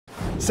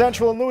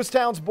Central and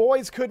Lewistown's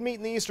boys could meet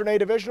in the Eastern A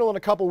Divisional in a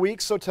couple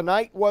weeks, so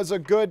tonight was a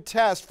good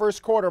test.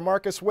 First quarter,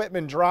 Marcus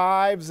Whitman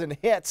drives and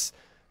hits.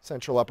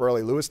 Central up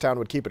early. Lewistown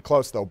would keep it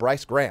close, though.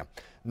 Bryce Graham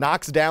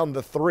knocks down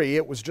the three.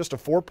 It was just a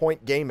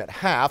 4-point game at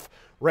half.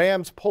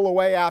 Rams pull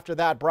away after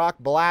that. Brock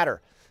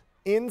Blatter,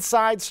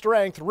 inside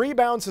strength,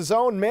 rebounds his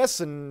own miss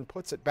and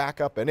puts it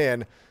back up and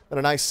in. Then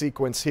a nice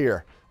sequence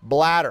here.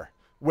 Blatter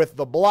with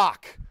the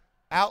block.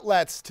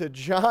 Outlets to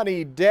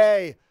Johnny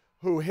Day,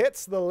 who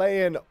hits the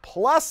lay-in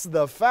plus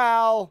the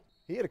foul.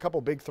 He had a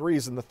couple big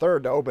threes in the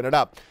third to open it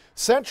up.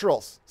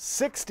 Central's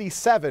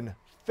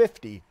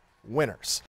 67-50 winners.